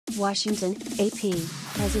Washington, AP,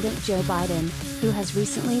 President Joe Biden, who has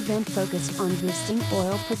recently been focused on boosting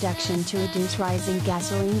oil production to reduce rising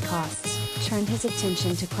gasoline costs, turned his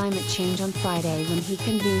attention to climate change on Friday when he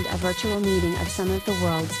convened a virtual meeting of some of the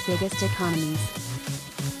world's biggest economies.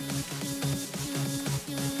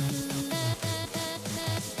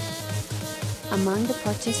 Among the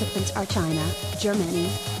participants are China, Germany,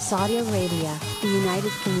 Saudi Arabia, the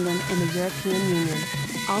United Kingdom and the European Union.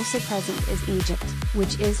 Also present is Egypt,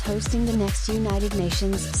 which is hosting the next United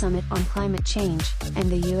Nations Summit on Climate Change, and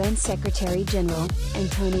the UN Secretary General,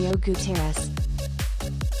 António Guterres.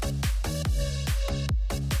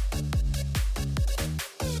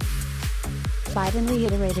 Biden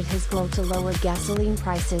reiterated his goal to lower gasoline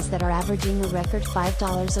prices that are averaging a record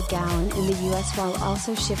 $5 a gallon in the U.S. while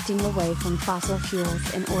also shifting away from fossil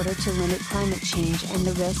fuels in order to limit climate change and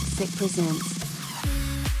the risks it presents.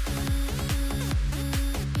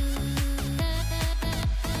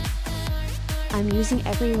 "I'm using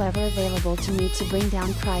every lever available to me to bring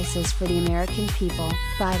down prices for the American people,"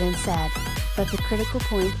 Biden said. But the critical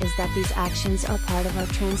point is that these actions are part of our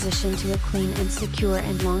transition to a clean and secure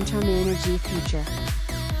and long-term energy future.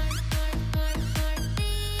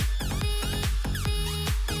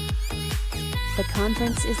 The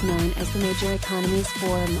conference is known as the Major Economies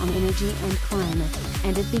Forum on Energy and Climate,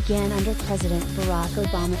 and it began under President Barack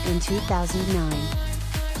Obama in 2009.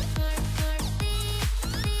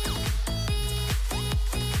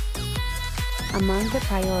 Among the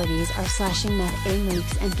priorities are slashing methane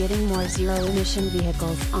leaks and getting more zero-emission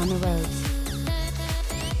vehicles on the roads.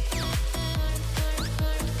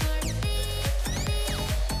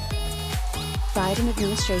 Biden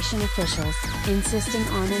administration officials, insisting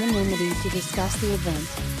on anonymity to discuss the event,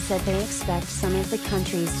 said they expect some of the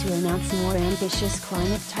countries to announce more ambitious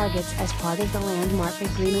climate targets as part of the landmark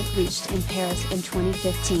agreement reached in Paris in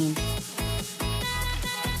 2015.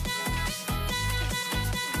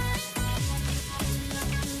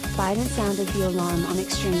 Biden sounded the alarm on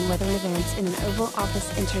extreme weather events in an Oval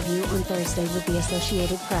Office interview on Thursday with the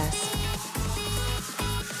Associated Press.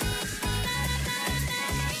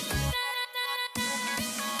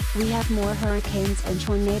 "We have more hurricanes and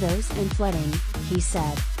tornadoes and flooding," he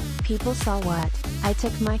said. "People saw what I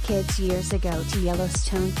took my kids years ago to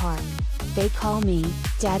Yellowstone Park. They call me,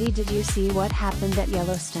 'Daddy, did you see what happened at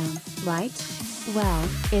Yellowstone, right? Well,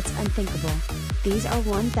 it's unthinkable. These are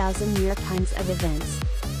 1,000-year kinds of events.'"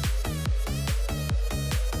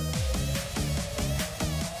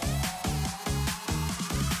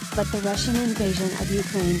 But the Russian invasion of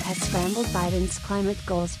Ukraine has scrambled Biden's climate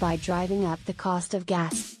goals by driving up the cost of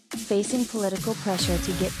gas. Facing political pressure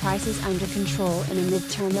to get prices under control in a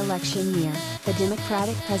midterm election year, the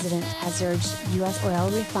Democratic president has urged U.S.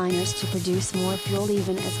 oil refiners to produce more fuel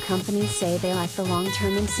even as companies say they lack the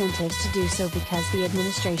long-term incentives to do so because the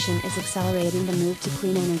administration is accelerating the move to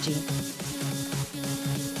clean energy.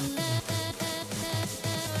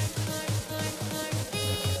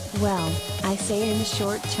 "Well, I say in the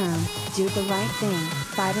short term, do the right thing,"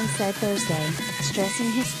 Biden said Thursday,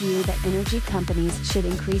 stressing his view that energy companies should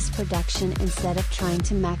increase production instead of trying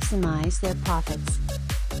to maximize their profits.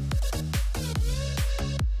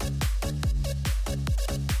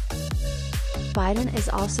 Biden is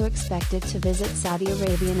also expected to visit Saudi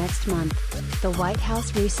Arabia next month. The White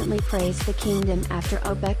House recently praised the kingdom after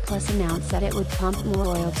OPEC Plus announced that it would pump more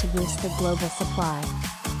oil to boost the global supply.